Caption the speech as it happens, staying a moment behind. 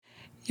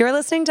You're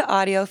listening to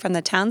audio from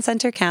the Town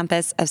Center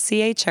campus of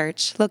CA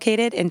Church,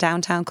 located in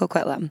downtown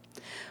Coquitlam.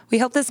 We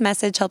hope this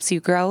message helps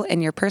you grow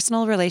in your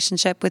personal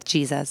relationship with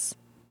Jesus.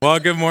 Well,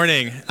 good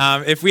morning.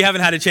 If we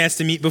haven't had a chance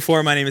to meet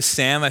before, my name is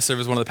Sam. I serve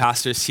as one of the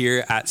pastors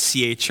here at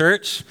CA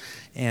Church,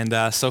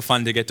 and so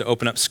fun to get to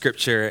open up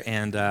Scripture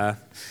and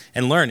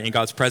learn in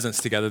God's presence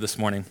together this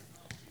morning.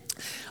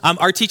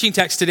 Our teaching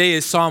text today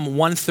is Psalm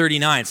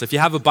 139. So if you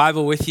have a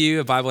Bible with you,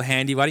 a Bible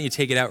handy, why don't you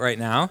take it out right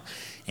now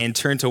and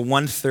turn to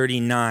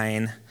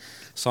 139,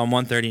 Psalm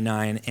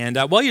 139. And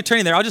while you're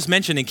turning there, I'll just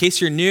mention, in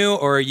case you're new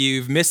or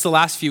you've missed the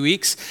last few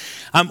weeks,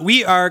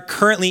 we are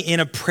currently in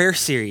a prayer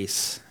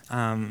series.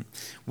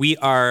 We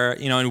are,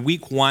 in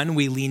week 1,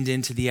 we leaned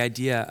into the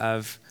idea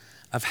of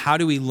how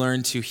do we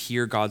learn to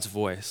hear God's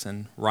voice.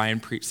 And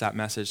Ryan preached that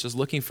message, just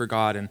looking for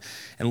God and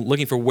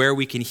looking for where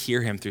we can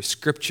hear him through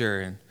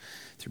Scripture and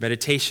through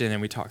meditation,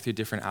 and we talked through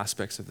different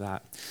aspects of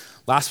that.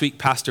 Last week,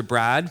 Pastor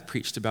Brad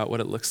preached about what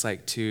it looks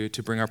like to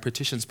bring our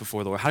petitions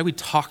before the Lord. How do we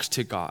talk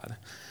to God?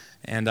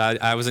 And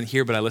I wasn't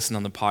here, but I listened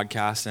on the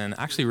podcast, and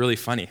actually really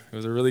funny. It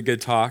was a really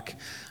good talk.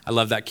 I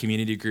love that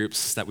community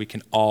groups that we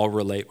can all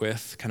relate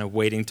with, kind of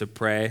waiting to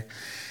pray.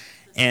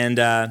 And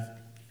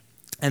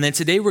then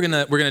today we're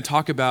gonna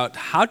talk about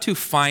how to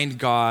find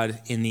God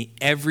in the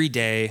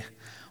everyday,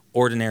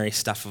 ordinary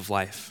stuff of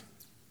life.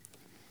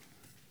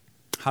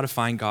 How to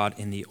find God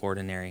in the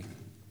ordinary.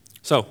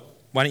 So,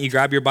 why don't you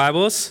grab your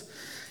Bibles?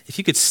 If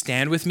you could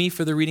stand with me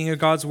for the reading of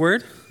God's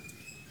Word.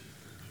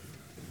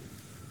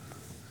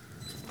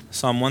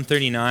 Psalm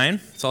 139.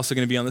 It's also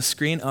going to be on the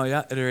screen. Oh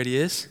yeah, it already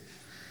is.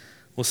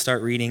 We'll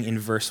start reading in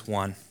verse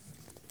 1.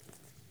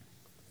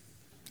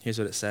 Here's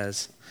what it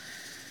says.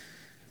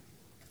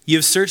 You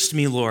have searched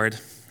me, Lord,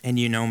 and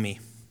you know me.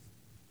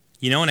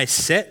 You know when I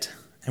sit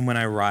and when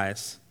I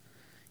rise.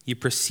 You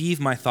perceive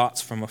my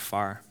thoughts from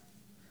afar.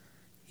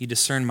 You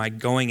discern my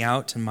going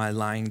out and my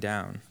lying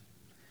down.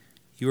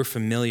 You are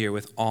familiar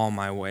with all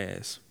my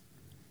ways.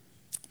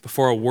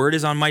 Before a word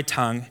is on my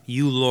tongue,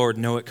 you, Lord,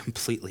 know it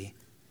completely.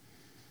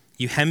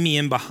 You hem me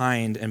in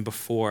behind and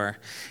before,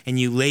 and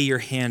you lay your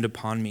hand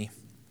upon me.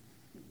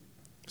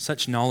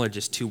 Such knowledge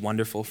is too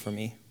wonderful for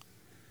me,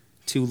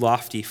 too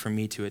lofty for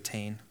me to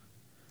attain.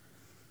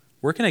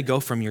 Where can I go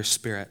from your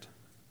spirit?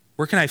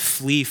 Where can I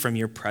flee from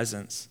your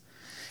presence?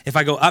 If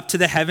I go up to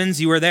the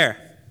heavens, you are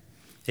there.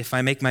 If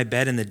I make my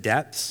bed in the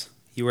depths,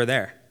 you are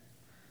there.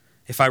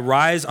 If I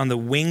rise on the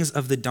wings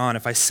of the dawn,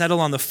 if I settle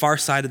on the far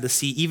side of the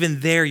sea, even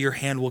there your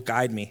hand will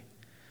guide me.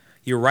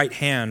 Your right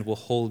hand will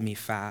hold me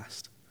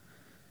fast.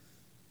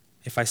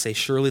 If I say,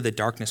 surely the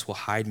darkness will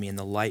hide me and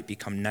the light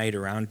become night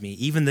around me,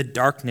 even the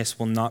darkness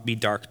will not be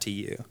dark to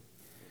you.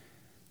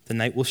 The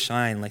night will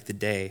shine like the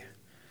day,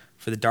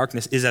 for the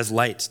darkness is as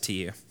light to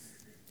you.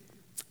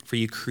 For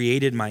you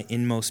created my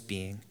inmost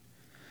being.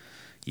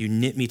 You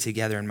knit me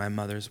together in my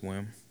mother's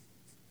womb.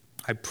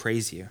 I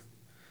praise you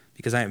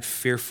because I am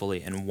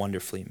fearfully and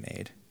wonderfully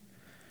made.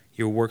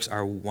 Your works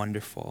are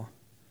wonderful.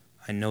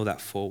 I know that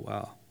full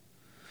well.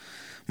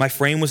 My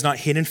frame was not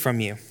hidden from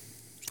you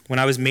when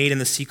I was made in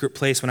the secret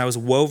place, when I was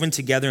woven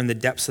together in the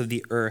depths of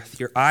the earth.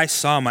 Your eye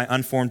saw my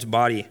unformed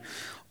body.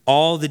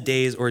 All the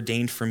days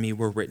ordained for me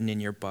were written in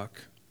your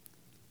book,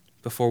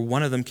 before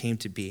one of them came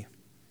to be.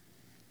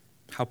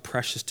 How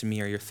precious to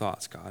me are your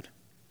thoughts, God.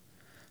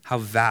 How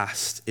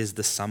vast is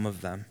the sum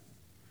of them.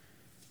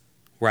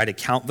 Were I to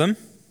count them,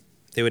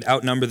 they would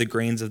outnumber the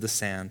grains of the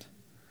sand.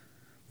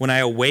 When I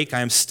awake,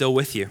 I am still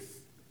with you.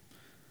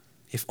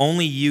 If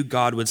only you,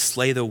 God, would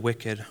slay the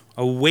wicked.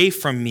 Away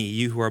from me,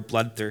 you who are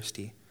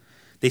bloodthirsty.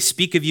 They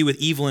speak of you with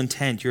evil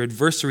intent. Your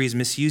adversaries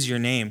misuse your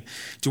name.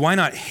 Do I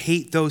not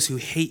hate those who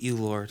hate you,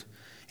 Lord,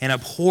 and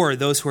abhor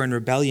those who are in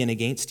rebellion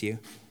against you?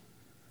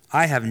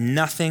 I have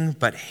nothing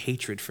but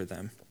hatred for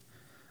them.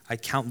 I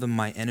count them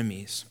my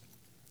enemies.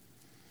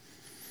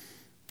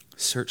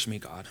 Search me,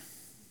 God,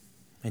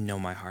 and know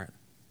my heart.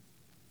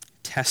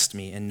 Test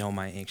me and know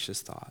my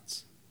anxious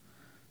thoughts.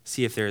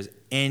 See if there is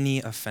any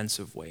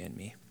offensive way in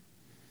me,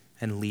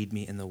 and lead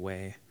me in the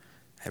way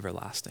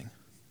everlasting.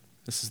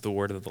 This is the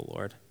word of the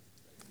Lord.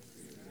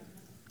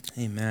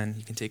 Amen.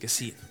 You can take a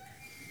seat.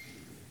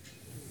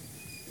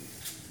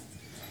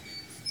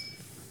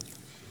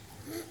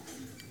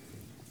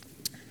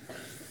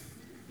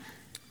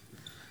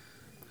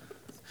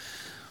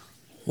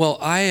 Well,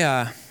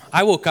 I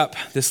woke up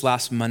this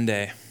last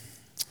Monday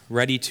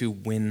ready to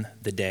win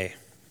the day.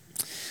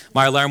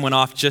 My alarm went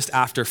off just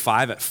after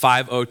 5, at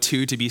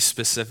 5:02 to be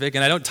specific,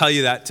 and I don't tell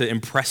you that to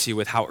impress you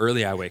with how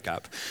early I wake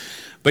up,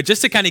 but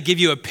just to kind of give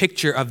you a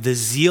picture of the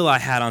zeal I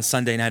had on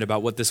Sunday night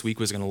about what this week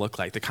was going to look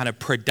like, the kind of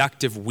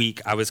productive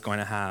week I was going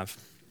to have.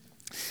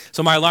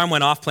 So my alarm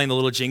went off playing the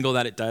little jingle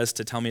that it does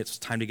to tell me it's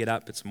time to get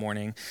up, it's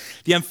morning.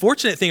 The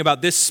unfortunate thing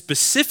about this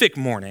specific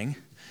morning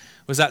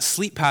was that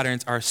sleep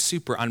patterns are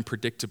super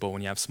unpredictable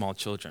when you have small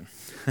children.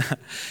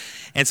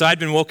 And so I'd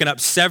been woken up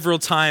several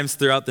times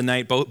throughout the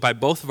night by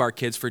both of our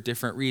kids for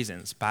different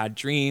reasons. Bad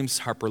dreams,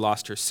 Harper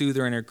lost her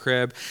soother in her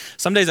crib.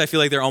 Some days I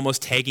feel like they're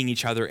almost tagging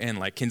each other in.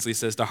 Like Kinsley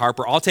says to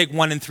Harper, I'll take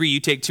 1 and 3, you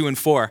take 2 and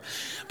 4.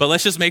 But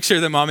let's just make sure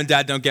that mom and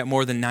dad don't get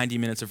more than 90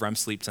 minutes of REM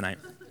sleep tonight.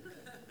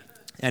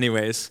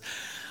 Anyways,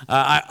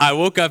 I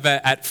woke up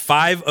at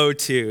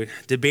 5:02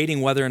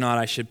 debating whether or not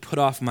I should put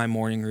off my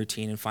morning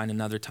routine and find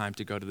another time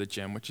to go to the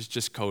gym, which is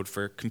just code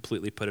for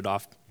completely put it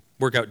off,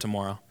 work out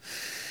tomorrow.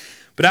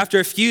 But after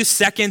a few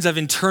seconds of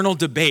internal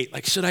debate,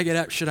 like should I get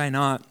up, should I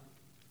not,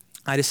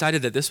 I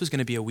decided that this was going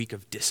to be a week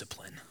of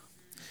discipline.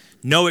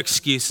 No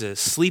excuses,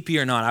 sleepy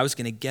or not, I was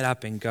going to get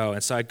up and go.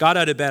 And so I got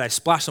out of bed, I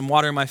splashed some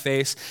water in my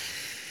face,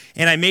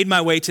 and I made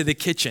my way to the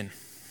kitchen.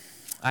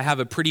 I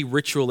have a pretty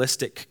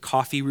ritualistic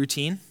coffee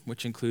routine,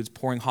 which includes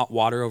pouring hot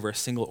water over a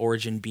single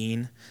origin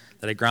bean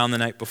that I ground the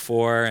night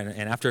before,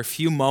 and after a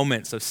few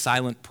moments of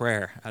silent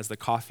prayer as the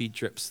coffee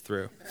drips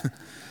through.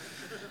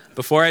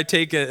 Before I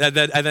take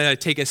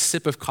a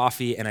sip of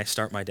coffee and I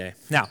start my day.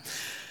 Now,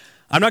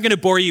 I'm not going to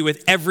bore you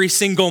with every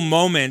single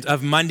moment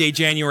of Monday,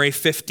 January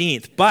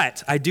 15th,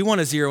 but I do want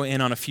to zero in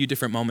on a few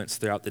different moments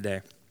throughout the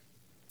day.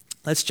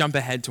 Let's jump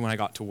ahead to when I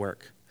got to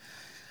work.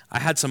 I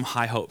had some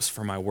high hopes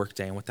for my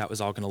workday and what that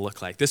was all going to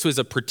look like. This was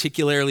a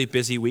particularly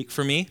busy week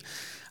for me.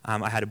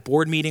 I had a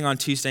board meeting on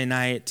Tuesday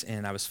night,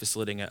 and I was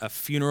facilitating a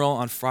funeral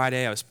on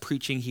Friday. I was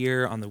preaching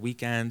here on the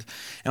weekend.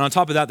 And on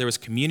top of that, there was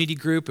community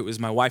group. It was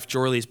my wife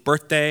Jorley's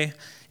birthday,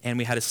 and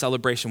we had a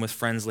celebration with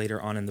friends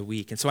later on in the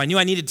week. And so I knew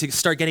I needed to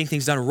start getting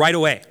things done right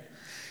away.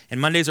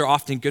 And Mondays are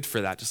often good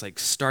for that, just like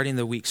starting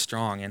the week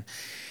strong. And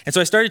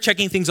so I started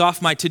checking things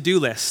off my to-do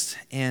list.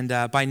 And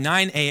by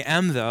 9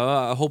 a.m.,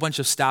 though, a whole bunch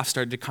of staff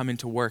started to come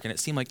into work, and it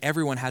seemed like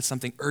everyone had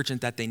something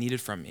urgent that they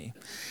needed from me.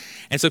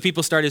 And so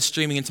people started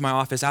streaming into my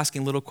office,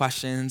 asking little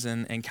questions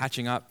and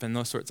catching up and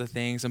those sorts of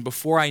things. And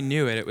before I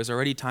knew it, it was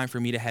already time for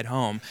me to head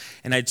home.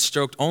 And I'd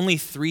stroked only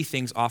 3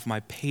 things off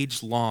my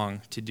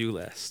page-long to-do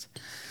list.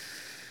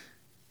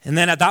 And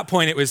then at that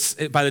point,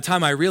 by the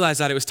time I realized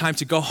that, it was time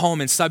to go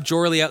home and sub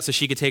Jorley out so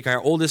she could take our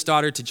oldest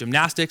daughter to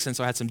gymnastics. And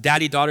so I had some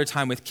daddy-daughter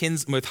time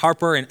with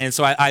Harper. And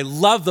so I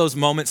love those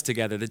moments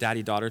together, the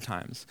daddy-daughter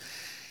times.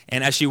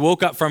 And as she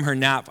woke up from her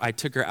nap, I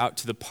took her out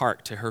to the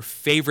park to her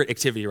favorite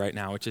activity right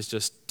now, which is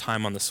just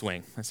time on the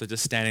swing. And so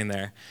just standing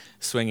there,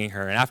 swinging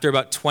her. And after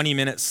about 20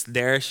 minutes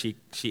there, she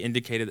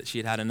indicated that she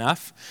had had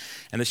enough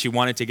and that she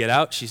wanted to get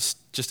out. She's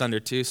just under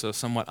 2, so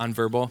somewhat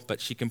unverbal,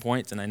 but she can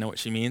point, and I know what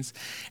she means.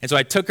 And so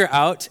I took her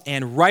out,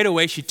 and right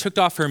away she took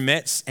off her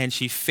mitts, and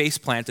she face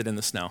planted in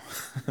the snow.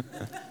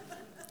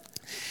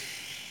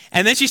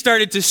 And then she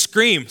started to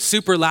scream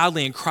super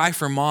loudly and cry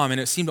for mom,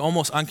 and it seemed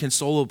almost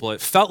unconsolable. It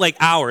felt like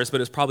hours, but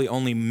it was probably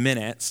only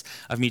minutes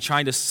of me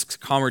trying to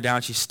calm her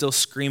down. She's still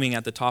screaming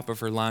at the top of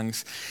her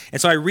lungs.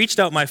 And so I reached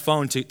out my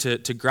phone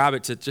to grab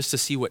it just to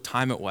see what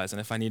time it was and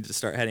if I needed to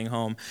start heading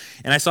home.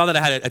 And I saw that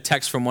I had a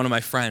text from one of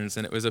my friends,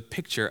 and it was a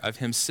picture of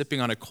him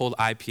sipping on a cold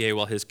IPA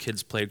while his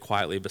kids played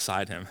quietly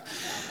beside him.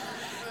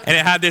 And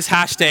it had this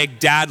hashtag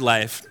dad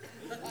life.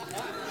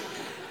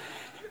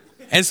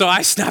 And so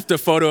I snapped a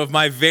photo of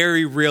my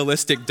very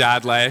realistic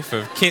dad life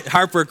of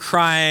Harper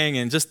crying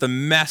and just the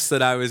mess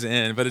that I was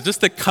in, but just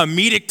the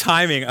comedic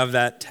timing of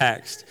that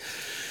text.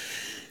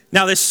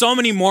 Now, there's so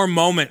many more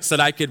moments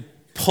that I could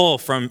pull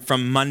from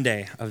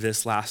Monday of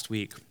this last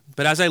week.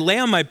 But as I lay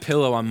on my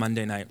pillow on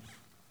Monday night,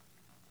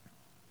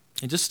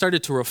 I just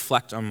started to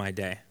reflect on my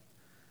day,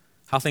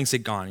 how things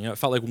had gone. It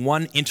felt like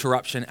one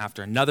interruption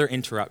after another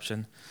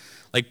interruption,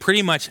 like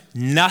pretty much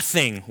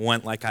nothing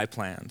went like I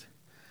planned.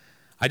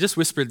 I just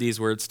whispered these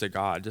words to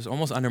God, just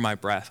almost under my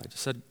breath. I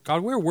just said,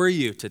 God, where were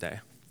you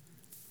today?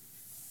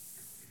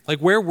 Like,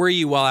 where were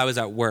you while I was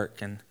at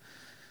work? And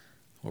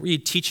what were you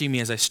teaching me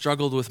as I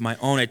struggled with my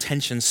own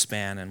attention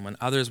span and when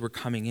others were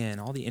coming in,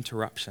 all the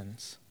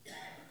interruptions?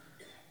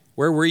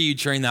 Where were you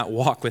during that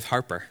walk with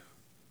Harper?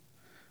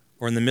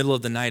 Or in the middle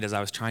of the night as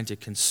I was trying to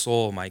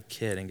console my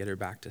kid and get her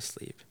back to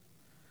sleep?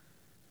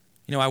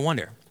 I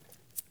wonder,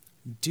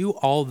 do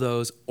all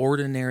those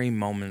ordinary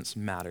moments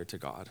matter to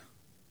God?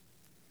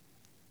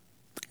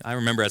 I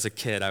remember as a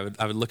kid, I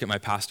would look at my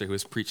pastor who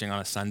was preaching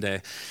on a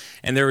Sunday,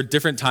 and there were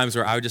different times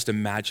where I would just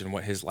imagine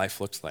what his life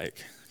looked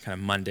like, kind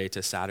of Monday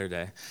to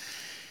Saturday.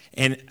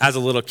 And as a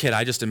little kid,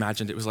 I just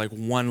imagined it was like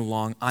one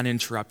long,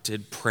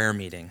 uninterrupted prayer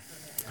meeting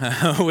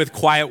with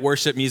quiet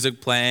worship music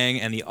playing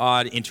and the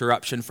odd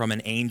interruption from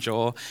an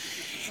angel.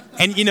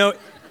 And,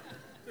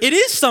 it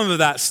is some of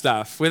that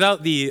stuff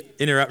without the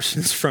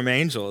interruptions from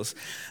angels.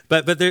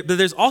 But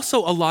there's also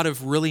a lot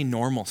of really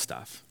normal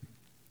stuff.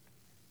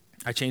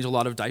 I change a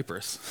lot of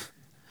diapers,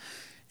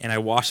 and I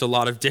wash a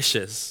lot of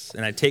dishes,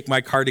 and I take my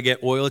car to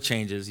get oil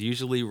changes,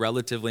 usually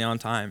relatively on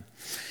time.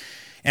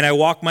 And I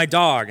walk my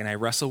dog, and I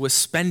wrestle with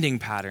spending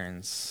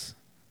patterns,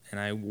 and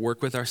I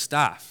work with our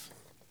staff,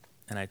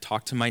 and I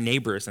talk to my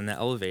neighbors in the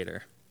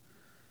elevator.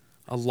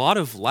 A lot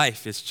of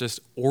life is just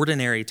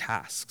ordinary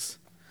tasks.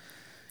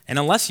 And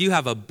unless you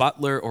have a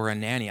butler or a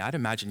nanny, I'd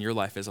imagine your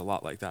life is a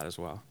lot like that as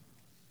well.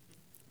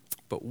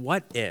 But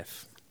what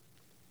if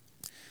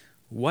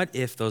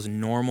those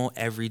normal,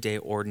 everyday,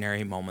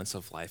 ordinary moments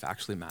of life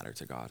actually matter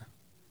to God?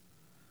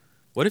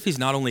 What if he's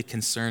not only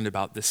concerned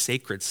about the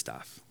sacred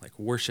stuff, like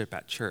worship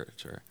at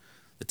church or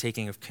the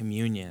taking of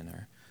communion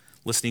or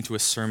listening to a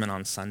sermon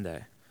on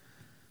Sunday,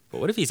 but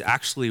what if he's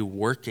actually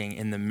working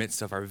in the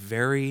midst of our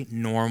very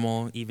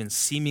normal, even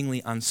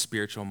seemingly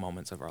unspiritual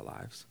moments of our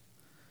lives?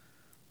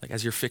 Like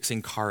as you're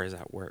fixing cars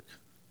at work,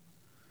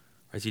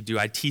 or as you do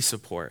IT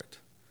support,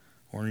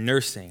 or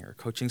nursing, or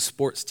coaching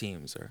sports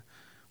teams, or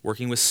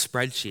working with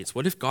spreadsheets.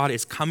 What if God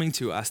is coming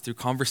to us through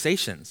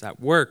conversations at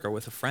work or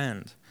with a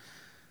friend,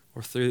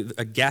 or through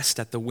a guest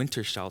at the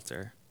winter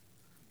shelter?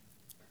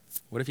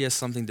 What if he has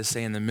something to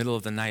say in the middle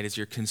of the night as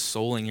you're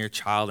consoling your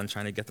child and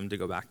trying to get them to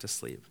go back to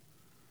sleep?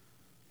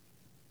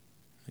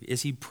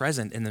 Is he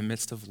present in the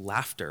midst of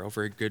laughter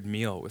over a good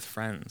meal with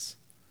friends,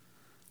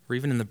 or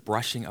even in the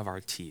brushing of our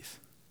teeth?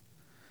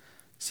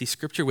 See,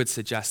 Scripture would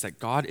suggest that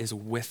God is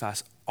with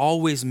us,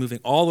 always moving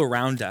all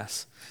around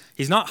us.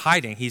 He's not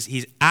hiding.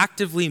 He's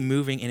actively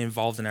moving and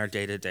involved in our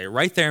day-to-day,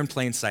 right there in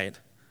plain sight.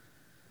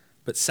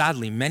 But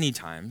sadly, many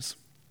times,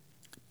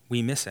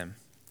 we miss him.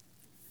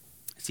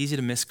 It's easy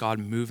to miss God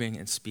moving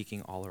and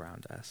speaking all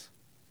around us.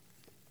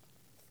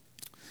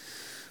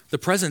 The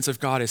presence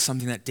of God is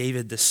something that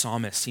David, the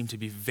psalmist, seemed to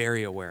be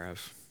very aware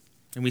of.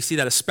 And we see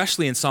that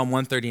especially in Psalm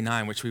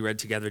 139, which we read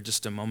together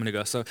just a moment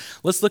ago. So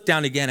let's look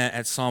down again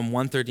at Psalm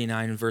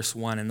 139, verse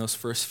 1, and those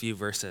first few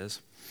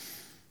verses.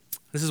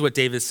 This is what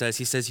David says.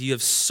 He says, "You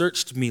have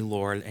searched me,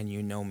 Lord, and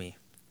you know me.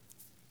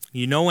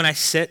 You know when I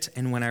sit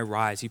and when I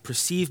rise. You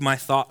perceive my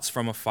thoughts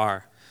from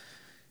afar.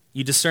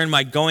 You discern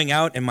my going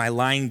out and my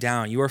lying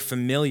down. You are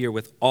familiar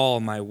with all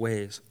my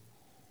ways."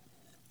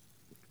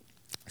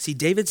 See,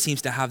 David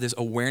seems to have this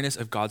awareness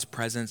of God's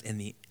presence in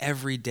the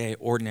everyday,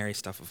 ordinary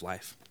stuff of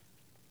life.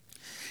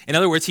 In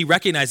other words, he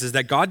recognizes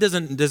that God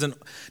doesn't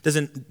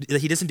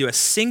do a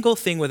single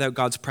thing without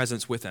God's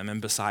presence with him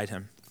and beside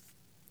him.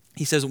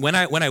 He says, when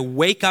I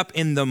wake up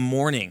in the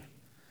morning,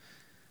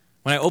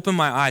 when I open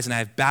my eyes and I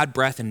have bad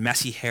breath and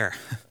messy hair,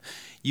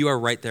 you are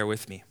right there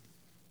with me.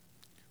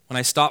 When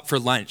I stop for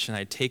lunch and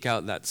I take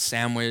out that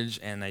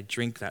sandwich and I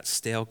drink that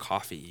stale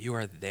coffee, you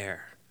are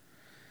there.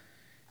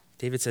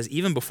 David says,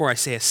 even before I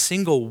say a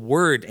single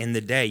word in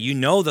the day, you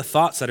know the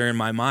thoughts that are in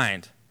my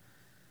mind.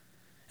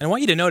 And I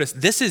want you to notice,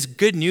 this is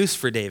good news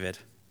for David.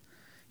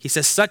 He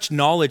says, such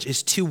knowledge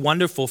is too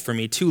wonderful for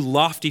me, too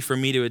lofty for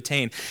me to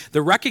attain.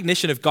 The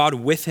recognition of God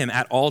with him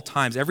at all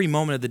times, every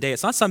moment of the day,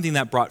 it's not something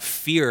that brought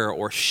fear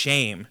or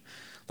shame.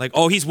 Like,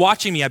 oh, he's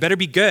watching me, I better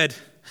be good.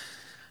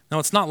 No,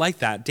 it's not like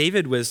that.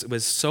 David was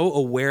so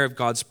aware of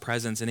God's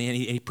presence, and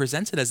he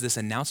presents it as this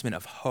announcement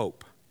of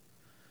hope.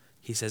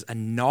 He says, a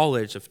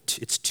knowledge of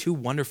it's too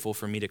wonderful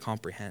for me to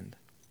comprehend.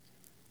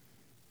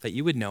 That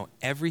you would know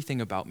everything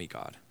about me,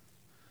 God.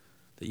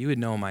 That you would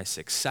know my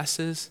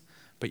successes,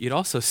 but you'd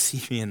also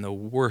see me in the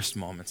worst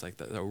moments, like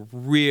the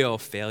real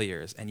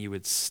failures, and you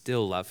would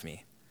still love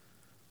me.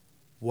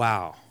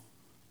 Wow.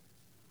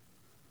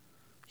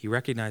 He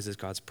recognizes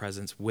God's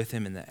presence with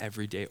him in the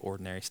everyday,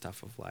 ordinary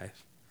stuff of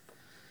life.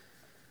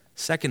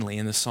 Secondly,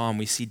 in the psalm,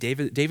 we see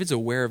David's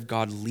aware of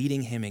God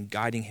leading him and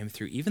guiding him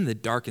through even the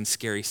dark and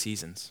scary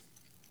seasons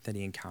that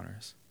he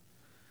encounters.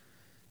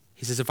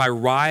 He says, if I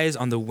rise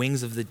on the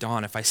wings of the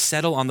dawn, if I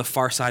settle on the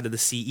far side of the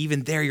sea,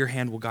 even there your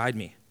hand will guide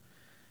me.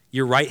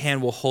 Your right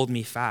hand will hold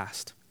me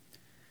fast.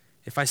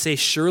 If I say,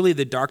 surely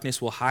the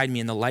darkness will hide me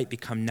and the light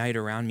become night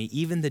around me,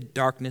 even the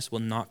darkness will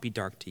not be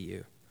dark to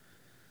you.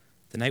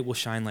 The night will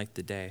shine like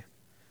the day,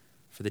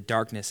 for the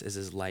darkness is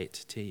as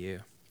light to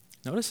you.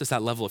 Notice just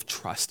that level of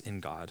trust in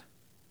God.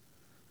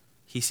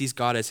 He sees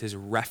God as his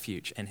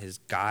refuge and his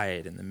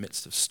guide in the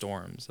midst of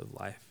storms of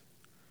life.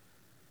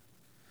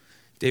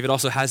 David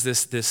also has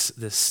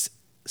this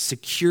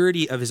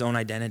security of his own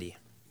identity.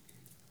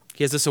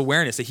 He has this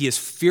awareness that he is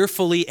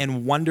fearfully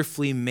and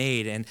wonderfully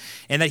made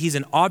and that he's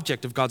an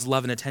object of God's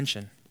love and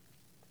attention.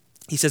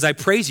 He says, I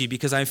praise you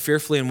because I am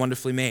fearfully and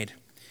wonderfully made.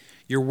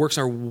 Your works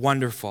are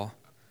wonderful.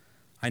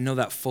 I know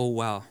that full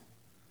well.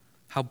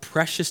 How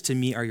precious to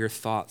me are your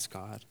thoughts,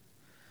 God.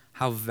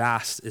 How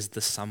vast is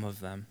the sum of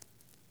them.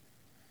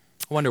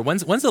 I wonder,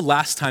 when's the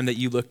last time that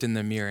you looked in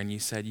the mirror and you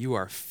said, you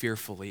are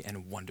fearfully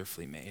and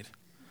wonderfully made?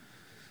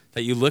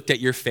 That you looked at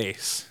your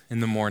face in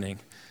the morning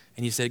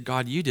and you said,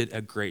 God, you did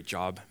a great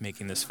job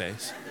making this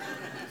face.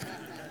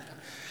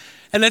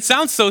 And that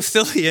sounds so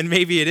silly, and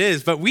maybe it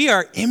is, but we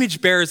are image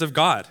bearers of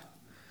God.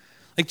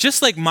 Like,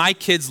 just like my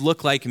kids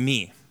look like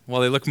me. Well,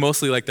 they look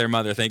mostly like their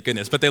mother, thank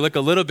goodness, but they look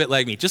a little bit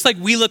like me. Just like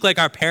we look like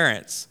our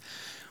parents,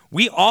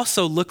 we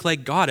also look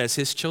like God as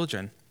his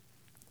children.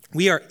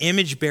 We are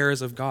image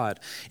bearers of God.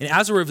 And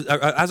as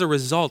a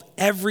result,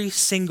 every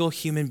single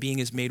human being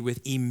is made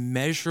with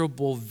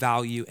immeasurable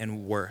value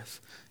and worth.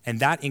 And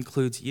that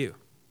includes you.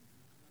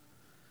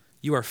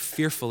 You are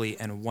fearfully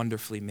and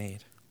wonderfully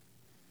made.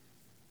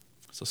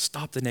 So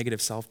stop the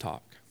negative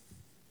self-talk.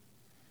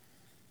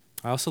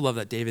 I also love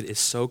that David is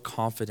so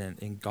confident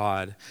in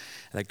God,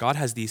 that God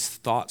has these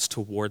thoughts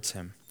towards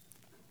him.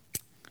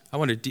 I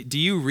wonder, do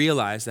you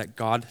realize that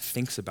God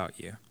thinks about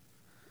you?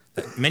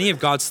 That many of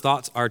God's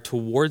thoughts are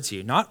towards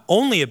you, not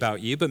only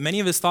about you, but many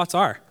of his thoughts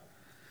are.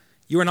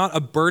 You are not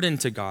a burden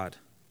to God.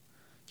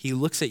 He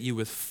looks at you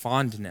with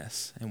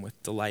fondness and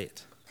with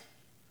delight.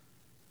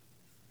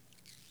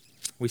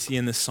 We see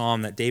in this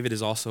psalm that David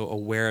is also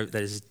aware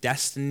that his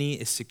destiny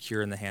is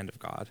secure in the hand of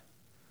God.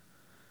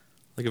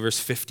 Look at verse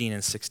 15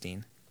 and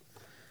 16.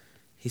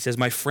 He says,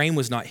 "My frame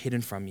was not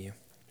hidden from you.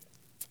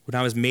 When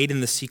I was made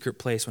in the secret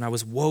place, when I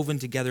was woven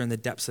together in the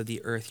depths of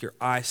the earth, your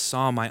eye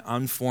saw my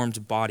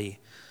unformed body.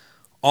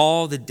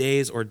 All the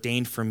days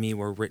ordained for me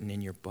were written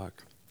in your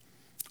book."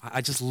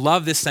 I just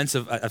love this sense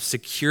of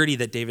security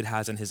that David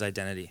has in his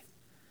identity.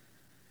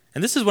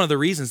 And this is one of the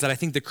reasons that I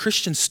think the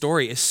Christian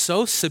story is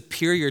so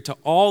superior to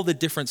all the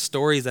different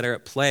stories that are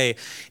at play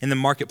in the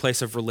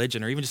marketplace of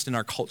religion or even just in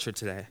our culture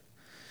today.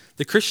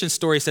 The Christian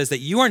story says that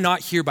you are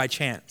not here by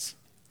chance,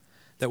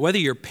 that whether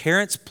your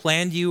parents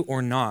planned you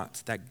or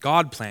not, that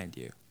God planned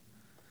you,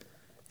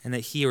 and that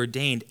he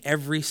ordained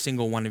every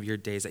single one of your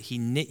days, that he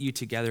knit you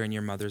together in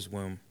your mother's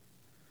womb,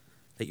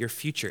 that your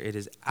future, it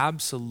is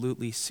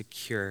absolutely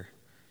secure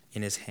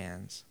in his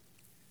hands.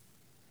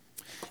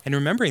 And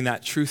remembering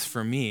that truth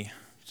for me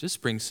just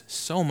brings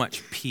so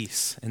much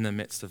peace in the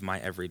midst of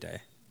my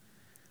everyday.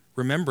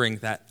 Remembering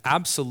that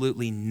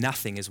absolutely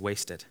nothing is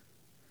wasted,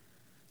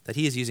 that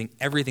he is using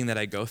everything that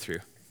I go through,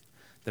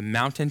 the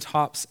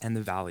mountaintops and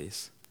the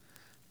valleys,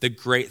 the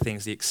great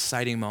things, the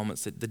exciting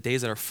moments, the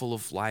days that are full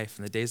of life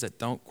and the days that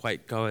don't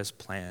quite go as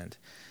planned.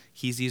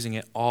 He's using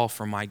it all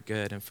for my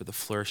good and for the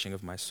flourishing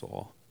of my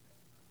soul.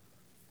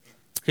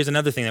 Here's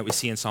another thing that we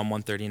see in Psalm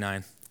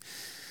 139,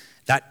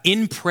 that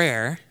in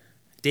prayer,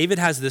 David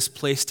has this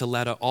place to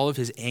let out all of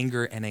his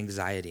anger and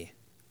anxiety.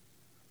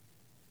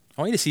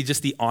 I want you to see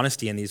just the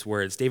honesty in these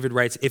words. David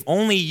writes, "If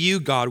only you,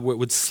 God,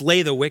 would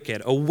slay the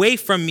wicked. Away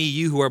from me,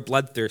 you who are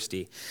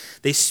bloodthirsty.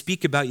 They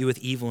speak about you with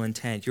evil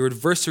intent. Your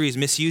adversaries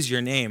misuse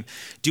your name.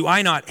 Do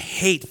I not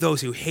hate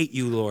those who hate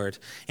you, Lord,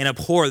 and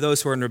abhor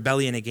those who are in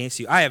rebellion against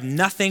you? I have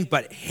nothing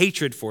but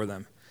hatred for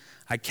them.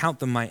 I count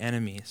them my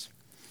enemies."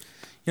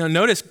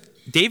 Notice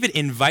David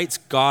invites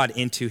God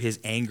into his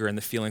anger and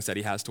the feelings that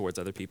he has towards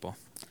other people.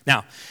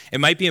 Now, it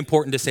might be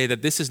important to say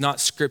that this is not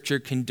scripture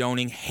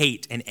condoning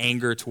hate and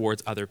anger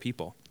towards other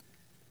people.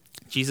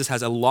 Jesus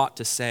has a lot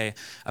to say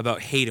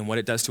about hate and what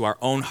it does to our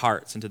own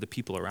hearts and to the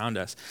people around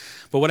us.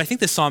 But what I think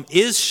this psalm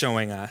is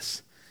showing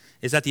us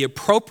is that the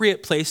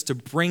appropriate place to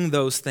bring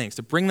those things,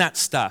 to bring that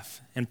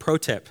stuff, and pro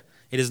tip,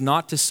 it is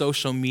not to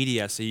social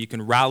media so you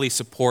can rally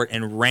support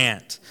and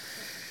rant.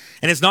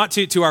 And it's not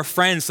to our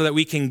friends so that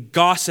we can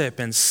gossip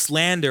and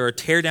slander or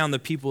tear down the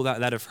people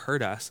that have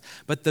hurt us.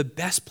 But the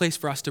best place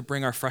for us to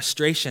bring our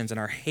frustrations and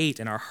our hate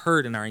and our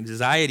hurt and our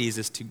anxieties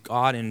is to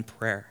God in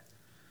prayer.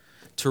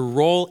 To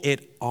roll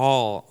it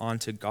all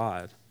onto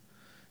God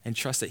and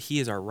trust that he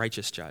is our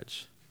righteous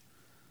judge.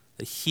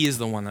 That he is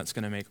the one that's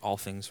going to make all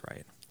things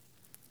right.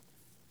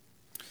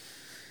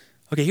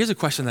 Okay, here's a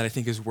question that I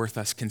think is worth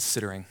us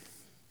considering.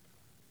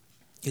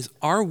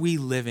 Are we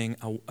living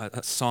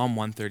a Psalm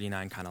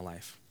 139 kind of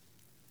life?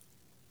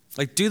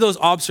 Like, do those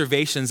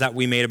observations that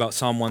we made about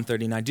Psalm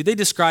 139, do they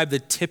describe the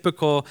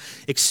typical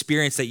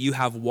experience that you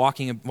have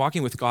walking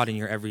with God in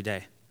your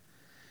everyday?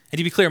 And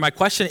to be clear, my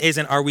question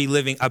isn't, are we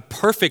living a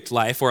perfect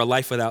life or a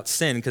life without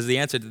sin? Because the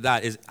answer to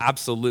that is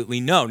absolutely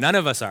no. None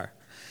of us are.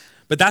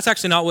 But that's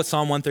actually not what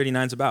Psalm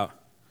 139 is about.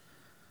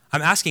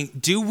 I'm asking,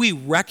 do we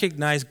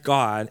recognize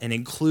God and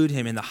include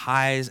him in the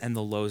highs and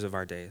the lows of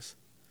our days?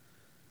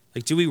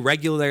 Like, do we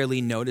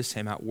regularly notice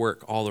him at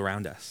work all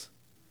around us?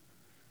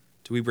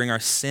 Do we bring our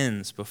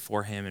sins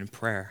before him in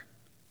prayer?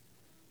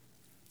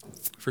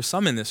 For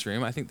some in this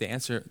room, I think the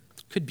answer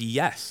could be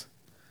yes.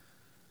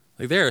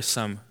 Like, there are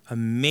some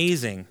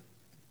amazing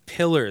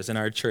pillars in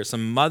our church,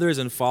 some mothers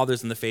and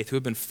fathers in the faith who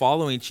have been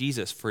following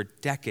Jesus for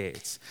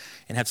decades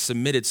and have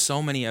submitted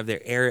so many of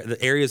the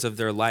areas of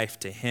their life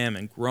to him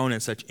and grown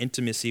in such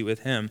intimacy with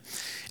him.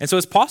 And so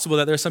it's possible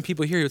that there are some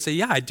people here who would say,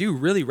 yeah, I do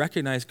really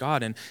recognize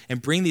God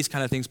and bring these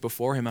kind of things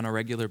before him on a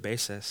regular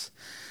basis.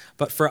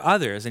 But for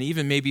others, and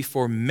even maybe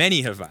for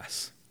many of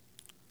us,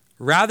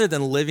 rather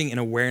than living in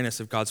awareness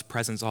of God's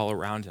presence all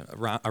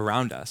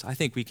around us, I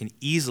think we can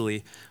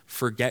easily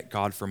forget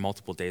God for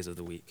multiple days of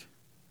the week.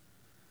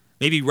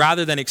 Maybe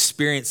rather than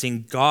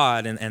experiencing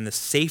God and the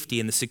safety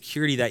and the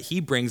security that he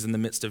brings in the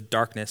midst of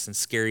darkness and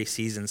scary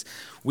seasons,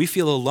 we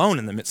feel alone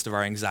in the midst of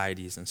our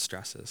anxieties and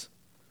stresses.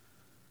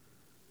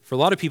 For a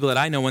lot of people that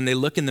I know, when they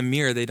look in the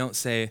mirror, they don't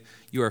say,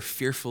 "You are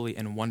fearfully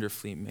and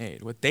wonderfully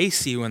made." What they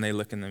see when they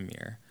look in the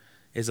mirror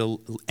is an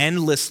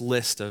endless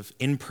list of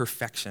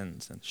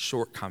imperfections and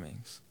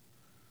shortcomings.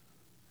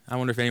 I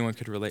wonder if anyone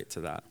could relate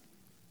to that.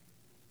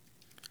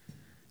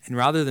 And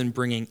rather than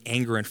bringing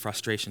anger and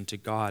frustration to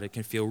God, it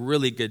can feel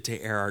really good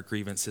to air our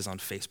grievances on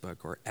Facebook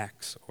or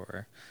X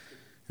or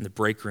in the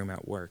break room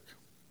at work.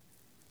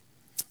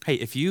 Hey,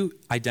 if you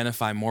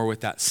identify more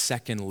with that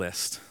second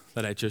list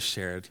that I just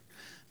shared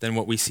than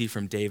what we see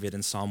from David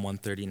in Psalm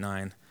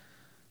 139,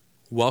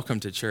 welcome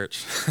to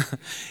church.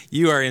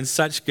 You are in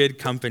such good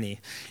company.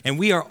 And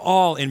we are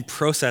all in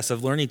process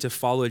of learning to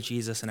follow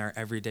Jesus in our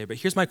everyday. But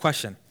here's my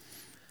question.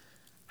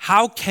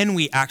 How can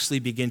we actually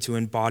begin to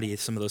embody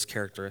some of those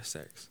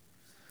characteristics?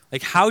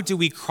 Like, how do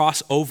we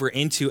cross over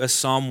into a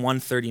Psalm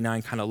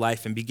 139 kind of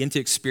life and begin to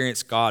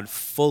experience God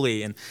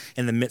fully in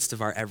the midst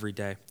of our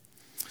everyday?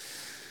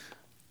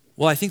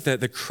 Well, I think that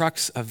the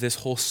crux of this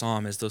whole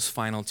psalm is those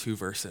final two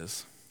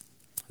verses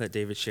that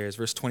David shares,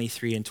 verse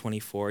 23 and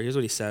 24. Here's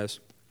what he says.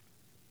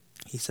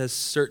 He says,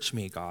 "Search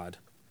me, God,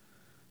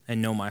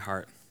 and know my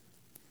heart.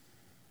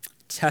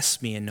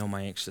 Test me and know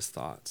my anxious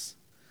thoughts.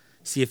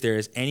 See if there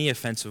is any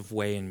offensive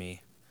way in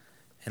me,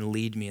 and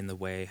lead me in the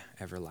way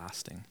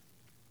everlasting."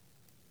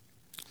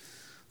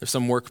 There's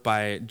some work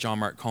by John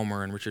Mark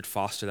Comer and Richard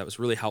Foster that was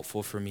really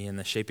helpful for me in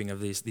the shaping of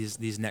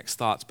these next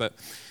thoughts. But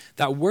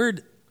that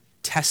word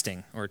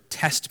testing, or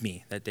test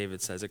me, that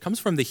David says, it comes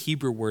from the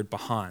Hebrew word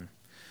bahan,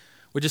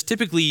 which is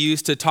typically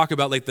used to talk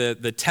about like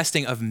the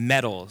testing of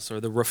metals or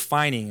the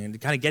refining and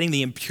kind of getting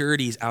the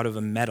impurities out of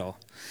a metal.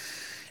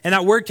 And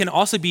that word can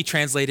also be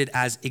translated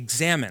as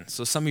examine.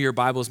 So some of your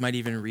Bibles might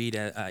even read,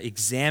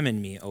 examine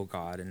me, O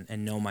God,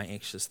 and know my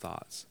anxious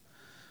thoughts.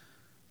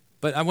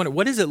 But I wonder,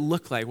 what does it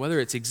look like,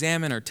 whether it's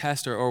examine or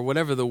test or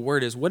whatever the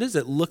word is, what does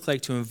it look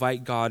like to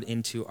invite God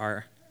into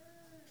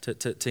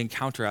to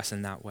encounter us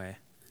in that way,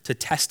 to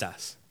test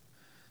us,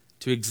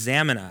 to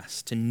examine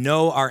us, to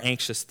know our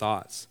anxious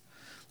thoughts?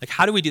 Like,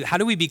 how do we do that? How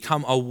do we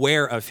become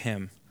aware of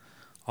him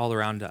all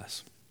around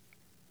us?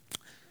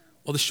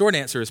 Well, the short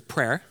answer is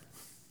prayer.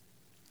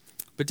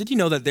 But did you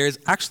know that there's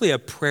actually a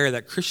prayer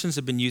that Christians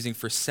have been using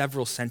for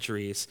several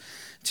centuries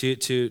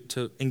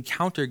to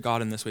encounter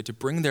God in this way, to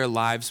bring their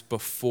lives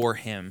before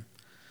him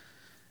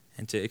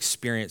and to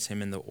experience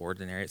him in the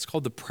ordinary? It's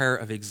called the prayer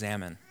of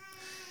examine.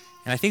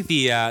 And I think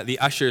the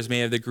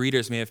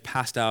greeters may have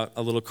passed out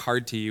a little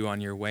card to you on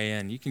your way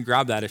in. You can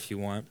grab that if you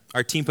want.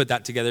 Our team put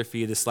that together for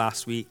you this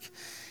last week.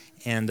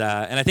 And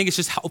I think it's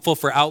just helpful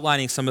for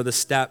outlining some of the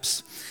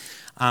steps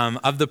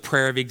of the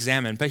prayer of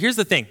examine. But here's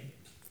the thing.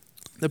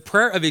 The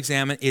prayer of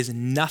examine is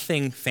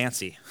nothing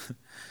fancy,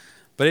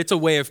 but it's a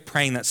way of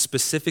praying that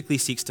specifically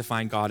seeks to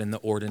find God in the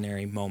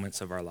ordinary moments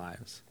of our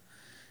lives.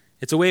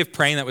 It's a way of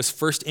praying that was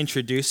first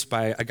introduced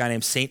by a guy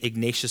named St.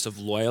 Ignatius of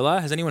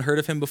Loyola. Has anyone heard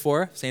of him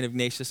before? St.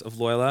 Ignatius of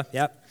Loyola?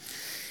 Yep.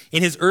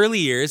 In his early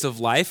years of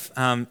life,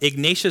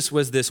 Ignatius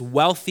was this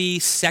wealthy,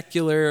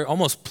 secular,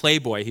 almost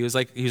playboy. He was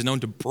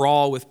known to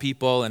brawl with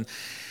people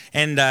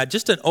and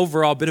just an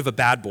overall bit of a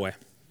bad boy.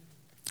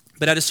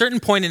 But at a certain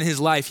point in his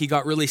life, he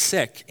got really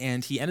sick,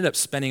 and he ended up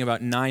spending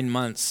about 9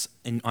 months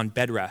on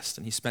bed rest,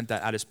 and he spent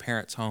that at his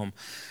parents' home,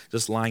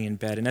 just lying in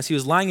bed. And as he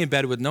was lying in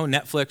bed with no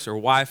Netflix or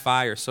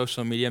Wi-Fi or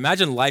social media,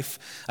 imagine life,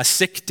 a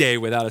sick day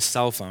without a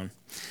cell phone.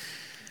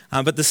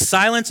 But the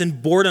silence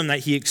and boredom that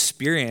he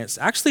experienced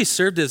actually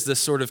served as this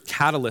sort of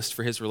catalyst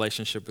for his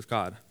relationship with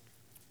God.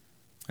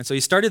 And so he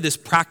started this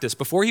practice.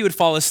 Before he would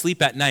fall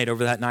asleep at night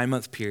over that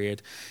 9-month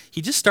period,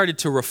 he just started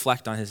to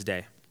reflect on his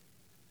day.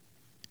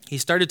 He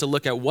started to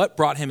look at what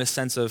brought him a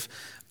sense of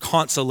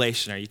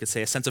consolation, or you could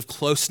say a sense of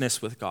closeness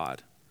with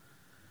God.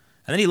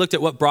 And then he looked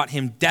at what brought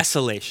him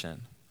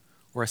desolation,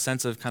 or a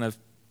sense of kind of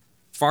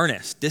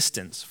farness,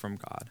 distance from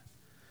God.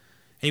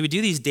 And he would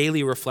do these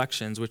daily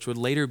reflections, which would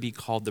later be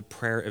called the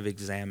prayer of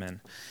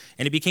examine.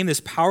 And it became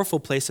this powerful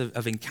place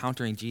of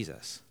encountering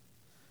Jesus.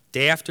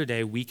 Day after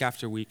day, week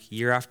after week,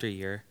 year after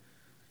year,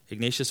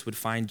 Ignatius would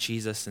find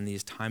Jesus in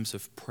these times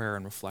of prayer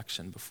and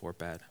reflection before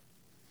bed.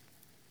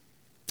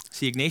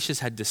 See,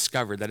 Ignatius had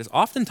discovered that it's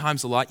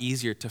oftentimes a lot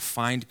easier to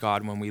find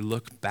God when we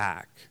look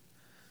back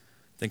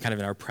than kind of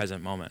in our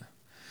present moment.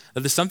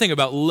 That there's something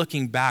about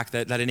looking back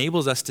that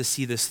enables us to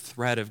see this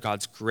thread of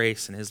God's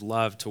grace and his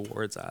love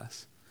towards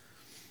us.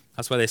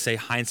 That's why they say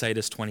hindsight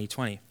is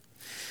 20/20.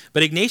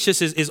 But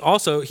Ignatius is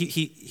also,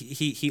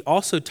 he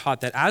also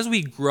taught that as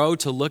we grow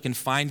to look and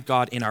find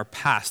God in our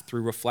past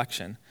through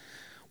reflection,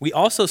 we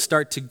also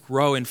start to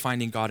grow in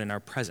finding God in our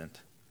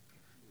present.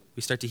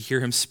 We start to hear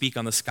him speak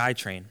on the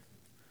SkyTrain,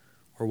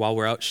 or while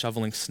we're out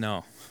shoveling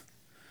snow,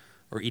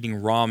 or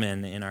eating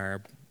ramen in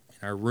our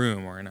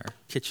room or in our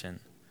kitchen,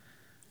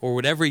 or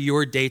whatever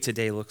your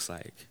day-to-day looks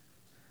like.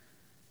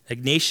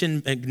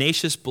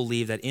 Ignatius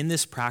believed that in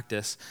this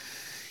practice,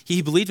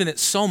 he believed in it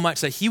so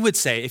much that he would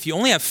say, if you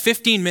only have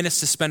 15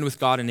 minutes to spend with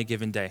God in a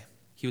given day,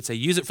 he would say,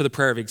 use it for the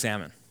prayer of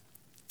examine.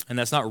 And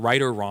that's not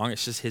right or wrong,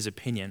 it's just his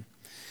opinion.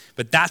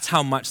 But that's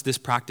how much this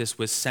practice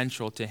was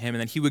central to him. And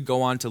then he would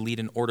go on to lead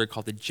an order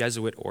called the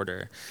Jesuit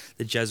order,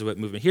 the Jesuit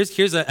movement.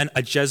 Here's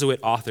a Jesuit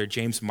author,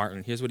 James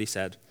Martin. Here's what he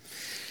said.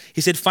 He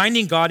said,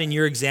 finding God in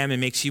your examine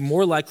makes you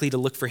more likely to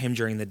look for him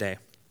during the day.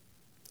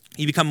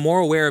 You become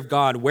more aware of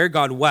God, where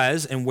God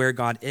was and where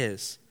God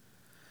is.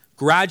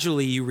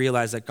 Gradually, you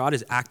realize that God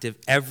is active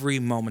every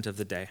moment of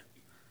the day.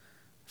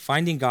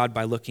 Finding God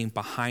by looking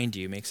behind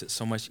you makes it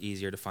so much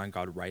easier to find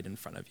God right in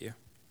front of you.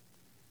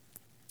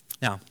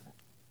 Now,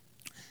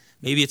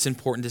 maybe it's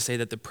important to say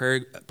that the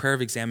prayer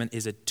of examine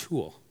is a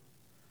tool.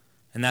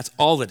 And that's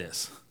all it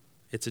is.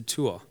 It's a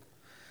tool.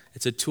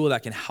 It's a tool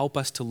that can help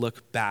us to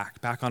look back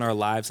on our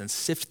lives and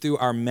sift through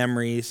our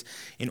memories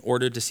in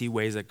order to see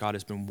ways that God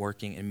has been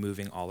working and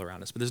moving all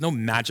around us. But there's no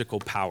magical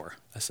power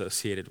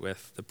associated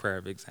with the prayer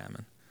of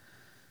examine.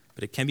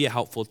 But it can be a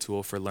helpful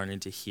tool for learning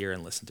to hear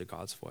and listen to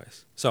God's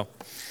voice. So,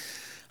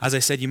 as I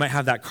said, you might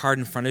have that card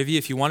in front of you.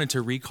 If you wanted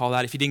to recall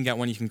that, if you didn't get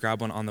one, you can grab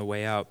one on the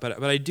way out.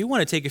 But I do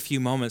want to take a few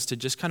moments to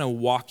just kind of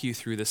walk you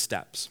through the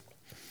steps.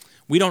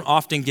 We don't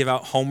often give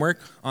out homework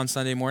on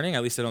Sunday morning.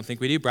 At least I don't think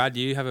we do. Brad, do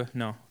you have a...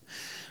 No.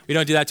 We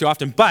don't do that too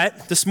often.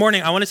 But this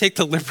morning, I want to take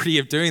the liberty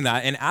of doing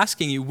that and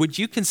asking you, would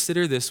you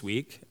consider this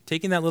week,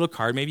 taking that little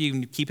card, maybe you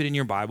can keep it in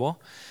your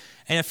Bible,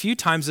 and a few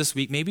times this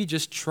week, maybe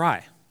just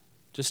try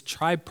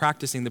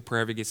practicing the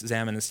prayer of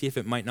examine and see if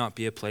it might not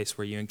be a place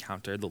where you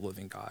encounter the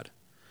living God.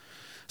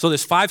 So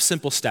there's 5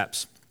 simple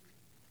steps.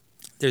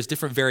 There's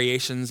different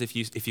variations if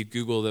you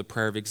Google the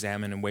prayer of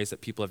examine and ways that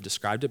people have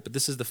described it, but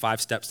this is the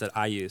 5 steps that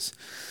I use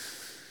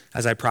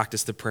as I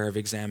practice the prayer of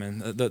examine.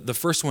 The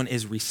first one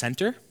is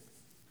recenter.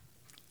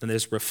 Then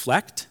there's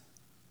reflect,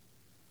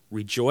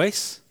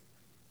 rejoice,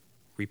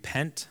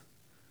 repent,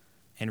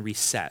 and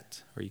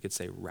reset, or you could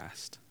say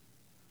rest.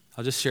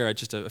 I'll just share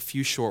just a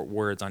few short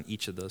words on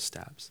each of those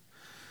steps.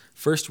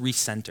 First,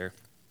 recenter.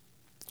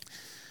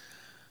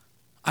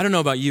 I don't know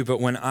about you, but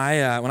when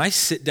I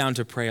sit down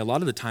to pray, a lot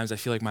of the times I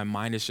feel like my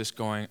mind is just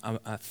going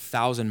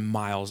 1,000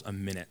 miles a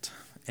minute.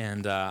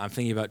 And I'm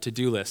thinking about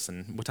to-do lists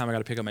and what time I got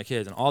to pick up my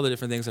kids and all the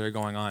different things that are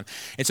going on.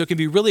 And so it can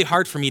be really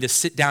hard for me to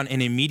sit down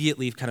and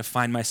immediately kind of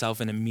find myself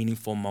in a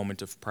meaningful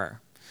moment of prayer.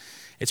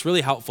 It's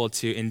really helpful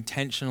to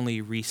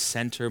intentionally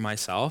recenter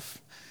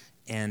myself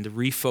and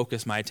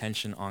refocus my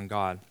attention on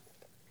God.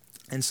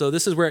 And so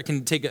this is where it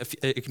can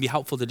be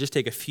helpful to just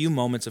take a few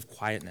moments of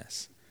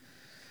quietness,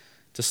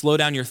 to slow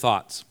down your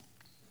thoughts.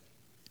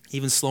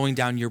 Even slowing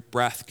down your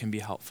breath can be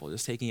helpful,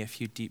 just taking a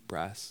few deep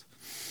breaths.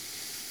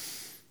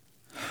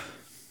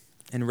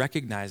 And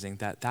recognizing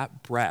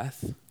that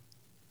breath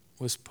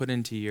was put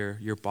into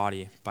your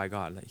body by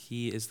God, that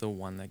he is the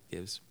one that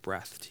gives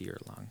breath to your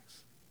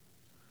lungs.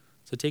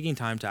 So taking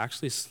time to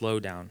actually slow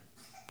down.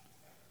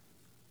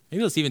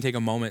 Maybe let's even take a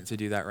moment to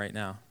do that right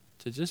now,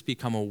 to just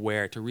become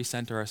aware, to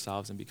recenter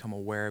ourselves and become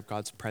aware of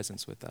God's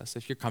presence with us.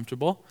 If you're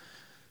comfortable,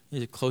 you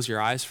need to close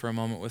your eyes for a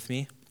moment with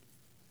me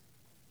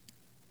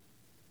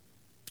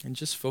and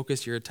just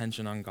focus your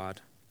attention on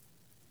God,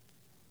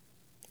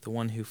 the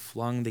one who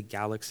flung the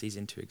galaxies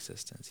into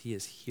existence. He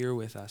is here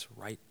with us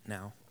right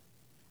now.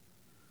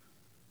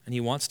 And he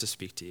wants to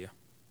speak to you.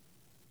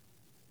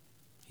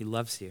 He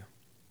loves you.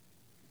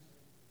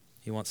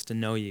 He wants to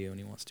know you, and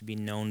he wants to be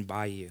known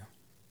by you.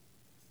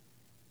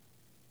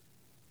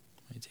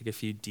 You take a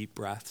few deep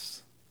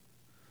breaths.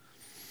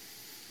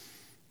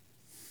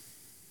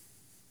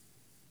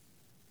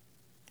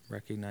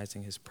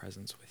 Recognizing his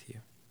presence with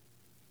you.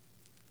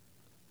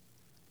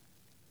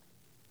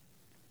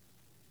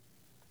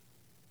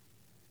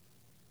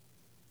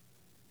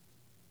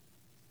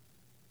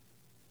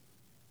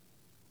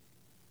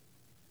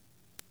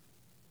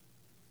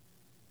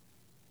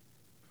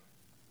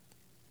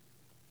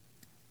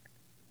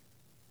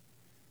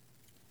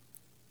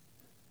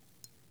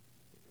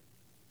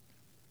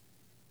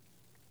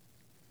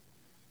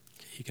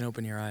 You can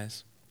open your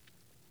eyes.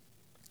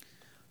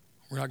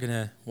 We're not going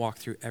to walk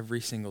through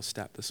every single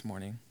step this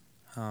morning.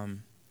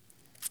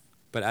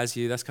 But that's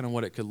kind of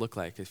what it could look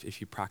like if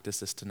you practice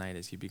this tonight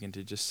as you begin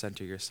to just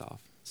center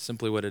yourself.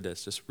 Simply what it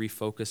is, just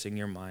refocusing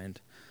your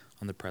mind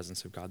on the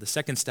presence of God. The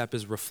second step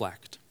is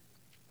reflect.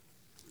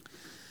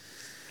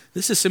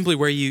 This is simply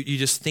where you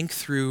just think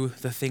through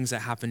the things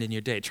that happened in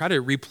your day. Try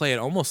to replay it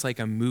almost like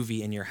a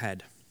movie in your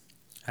head.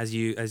 As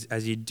you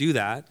do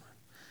that,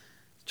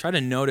 try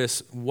to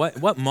notice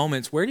what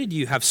moments, where did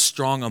you have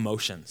strong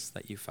emotions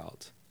that you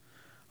felt?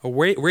 Or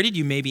where did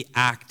you maybe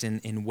act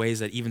in ways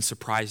that even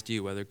surprised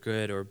you, whether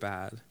good or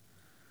bad?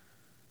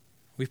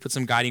 We've put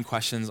some guiding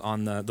questions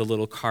on the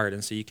little card,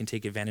 and so you can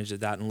take advantage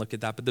of that and look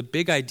at that. But the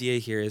big idea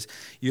here is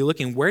you're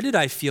looking, where did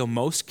I feel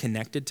most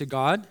connected to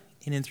God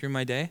in and through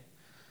my day?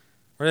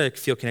 Where did I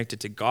feel connected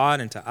to God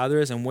and to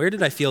others? And where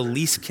did I feel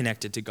least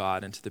connected to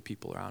God and to the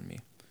people around me?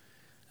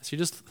 So you're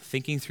just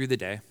thinking through the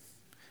day,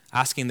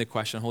 asking the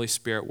question, Holy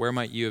Spirit, where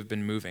might you have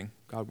been moving?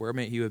 God, where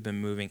might you have been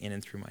moving in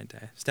and through my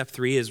day? Step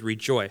 3 is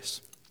rejoice.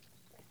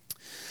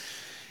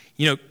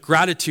 You know,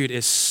 gratitude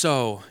is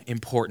so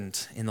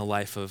important in the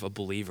life of a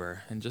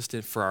believer and just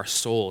for our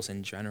souls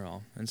in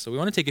general. And so we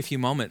want to take a few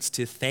moments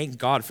to thank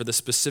God for the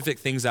specific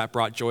things that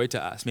brought joy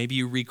to us. Maybe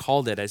you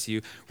recalled it as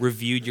you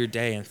reviewed your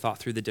day and thought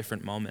through the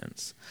different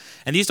moments.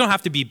 And these don't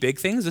have to be big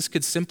things. This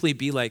could simply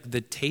be like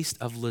the taste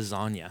of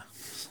lasagna.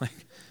 Like,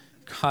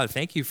 God,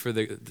 thank you for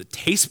the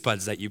taste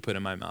buds that you put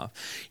in my mouth.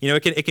 You know,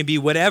 it can be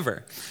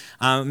whatever.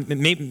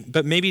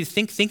 But maybe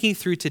thinking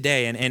through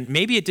today, and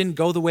maybe it didn't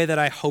go the way that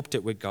I hoped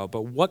it would go,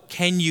 but what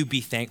can you be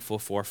thankful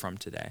for from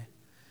today?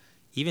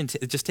 Even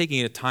just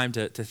taking a time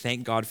to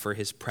thank God for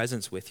his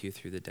presence with you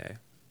through the day,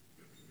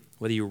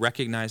 whether you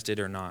recognized it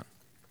or not.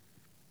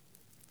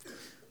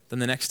 Then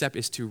the next step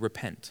is to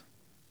repent.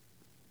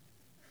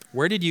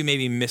 Where did you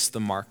maybe miss the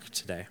mark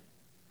today?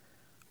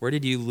 Where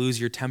did you lose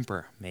your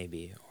temper,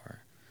 maybe?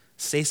 Or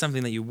say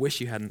something that you wish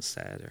you hadn't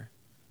said? Or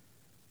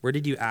where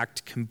did you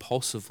act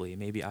compulsively,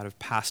 maybe out of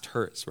past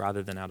hurts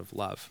rather than out of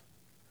love?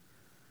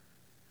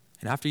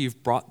 And after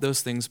you've brought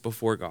those things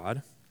before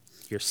God,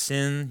 your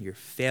sin, your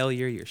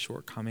failure, your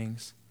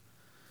shortcomings,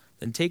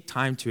 then take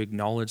time to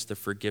acknowledge the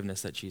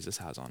forgiveness that Jesus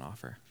has on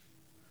offer.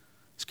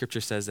 Scripture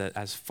says that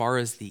as far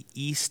as the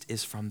east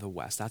is from the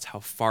west, that's how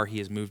far he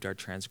has moved our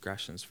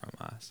transgressions from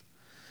us.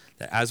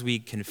 That as we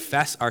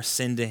confess our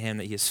sin to him,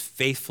 that he is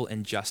faithful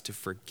and just to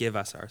forgive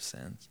us our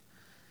sins.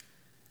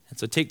 And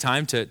so take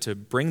time to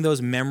bring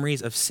those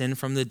memories of sin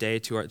from the day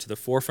to the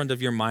forefront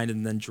of your mind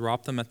and then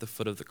drop them at the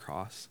foot of the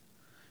cross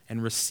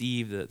and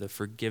receive the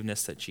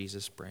forgiveness that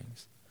Jesus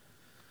brings.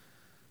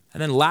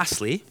 And then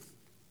lastly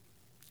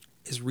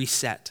is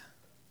reset.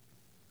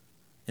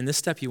 In this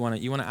step, you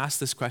want to ask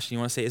this question. You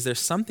want to say, is there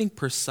something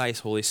precise,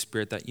 Holy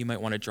Spirit, that you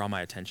might want to draw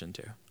my attention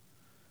to?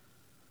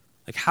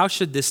 Like, how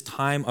should this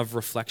time of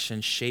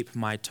reflection shape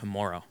my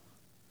tomorrow?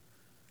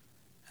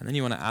 And then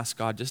you want to ask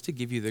God just to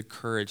give you the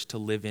courage to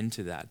live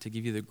into that, to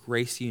give you the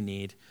grace you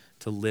need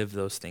to live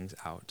those things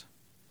out.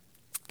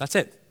 That's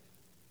it.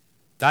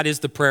 That is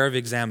the prayer of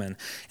examine.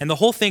 And the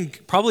whole thing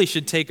probably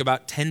should take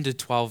about 10 to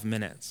 12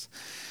 minutes.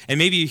 And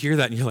maybe you hear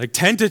that and you're like,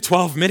 10 to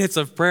 12 minutes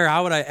of prayer,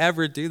 how would I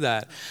ever do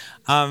that?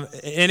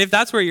 And if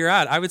that's where you're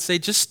at, I would say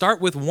just start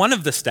with one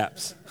of the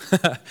steps.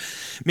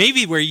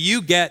 Maybe where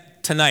you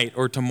get tonight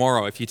or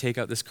tomorrow, if you take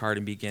out this card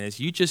and begin, is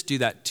you just do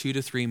that 2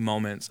 to 3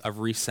 moments of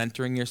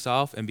recentering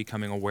yourself and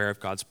becoming aware of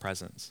God's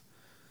presence.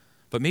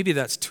 But maybe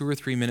that's 2 or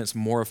 3 minutes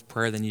more of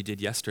prayer than you did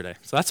yesterday.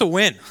 So that's a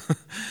win.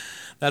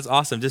 That's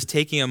awesome. Just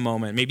taking a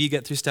moment. Maybe you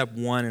get through step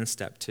 1 and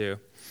step 2.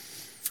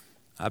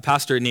 A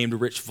pastor named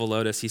Rich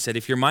Velotis, he said,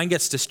 if your mind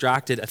gets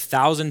distracted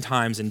 1,000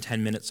 times in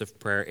 10 minutes of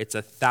prayer, it's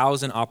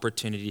 1,000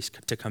 opportunities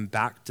to come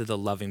back to the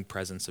loving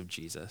presence of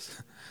Jesus.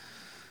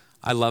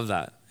 I love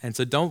that. And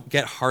so don't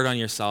get hard on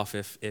yourself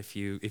if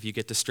you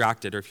get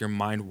distracted or if your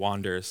mind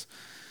wanders.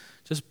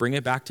 Just bring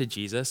it back to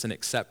Jesus and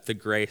accept the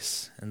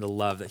grace and the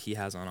love that he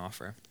has on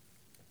offer.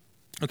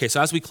 Okay,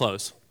 so as we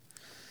close,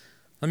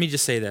 let me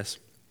just say this.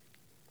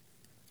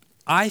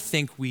 I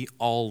think we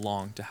all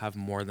long to have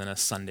more than a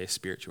Sunday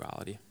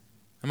spirituality.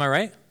 Am I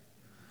right?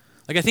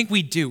 Like, I think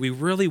we do. We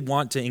really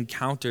want to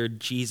encounter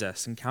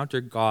Jesus, encounter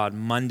God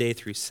Monday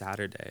through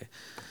Saturday,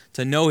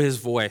 to know his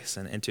voice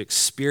and to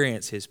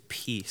experience his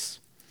peace.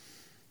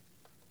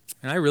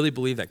 And I really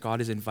believe that God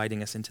is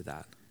inviting us into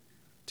that,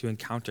 to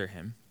encounter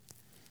him.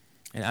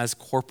 And as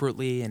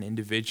corporately and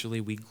individually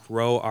we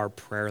grow our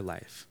prayer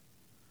life,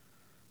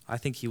 I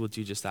think he will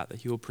do just that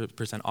he will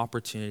present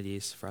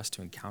opportunities for us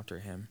to encounter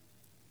him.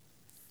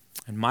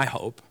 And my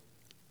hope,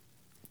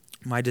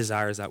 my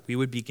desire is that we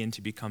would begin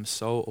to become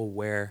so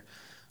aware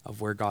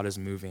of where God is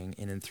moving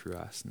in and through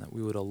us, and that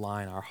we would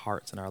align our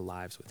hearts and our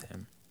lives with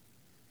him.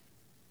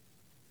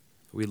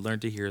 We'd learn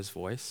to hear his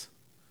voice,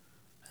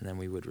 and then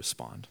we would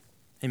respond.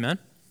 Amen?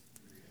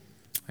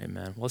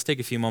 Amen. Well, let's take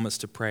a few moments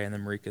to pray, and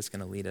then Marika's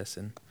going to lead us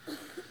in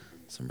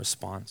some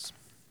response.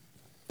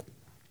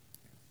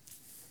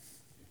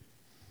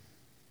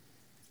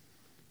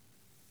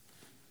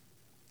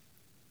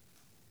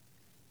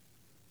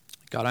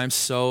 God, I'm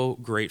so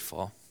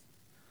grateful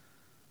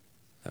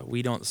that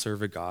we don't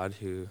serve a God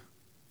who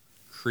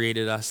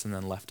created us and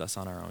then left us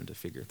on our own to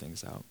figure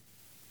things out,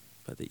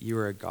 but that you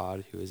are a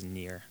God who is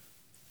near.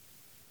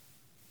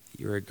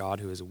 You're a God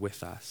who is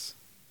with us,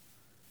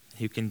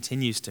 who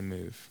continues to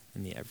move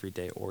in the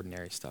everyday,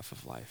 ordinary stuff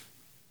of life.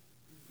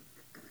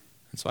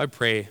 And so I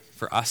pray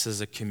for us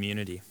as a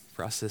community,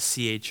 for us as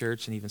CA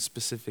Church, and even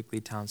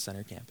specifically Town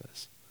Center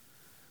Campus,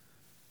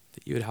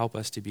 that you would help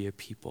us to be a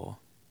people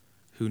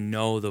who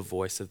know the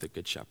voice of the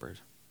Good Shepherd,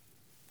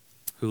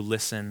 who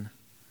listen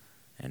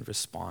and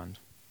respond.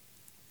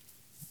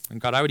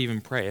 And God, I would even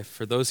pray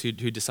for those who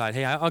decide,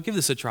 hey, I'll give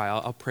this a try.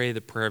 I'll pray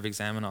the prayer of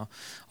examine.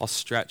 I'll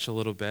stretch a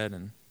little bit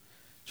and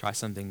try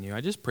something new.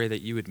 I just pray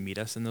that you would meet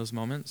us in those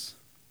moments,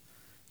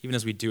 even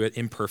as we do it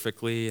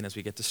imperfectly and as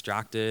we get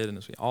distracted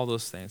and all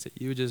those things,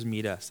 that you would just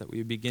meet us, that we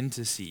would begin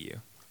to see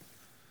you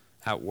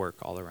at work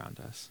all around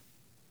us.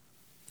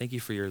 Thank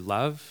you for your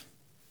love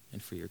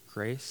and for your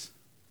grace.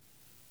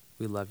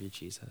 We love you,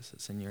 Jesus.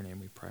 It's in your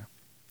name we pray.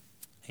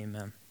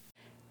 Amen.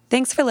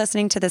 Thanks for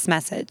listening to this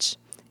message.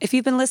 If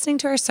you've been listening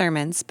to our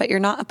sermons, but you're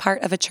not a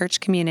part of a church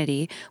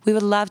community, we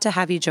would love to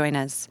have you join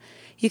us.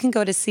 You can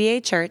go to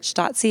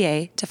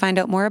cachurch.ca to find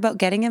out more about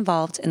getting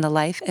involved in the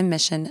life and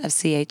mission of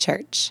CA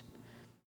Church.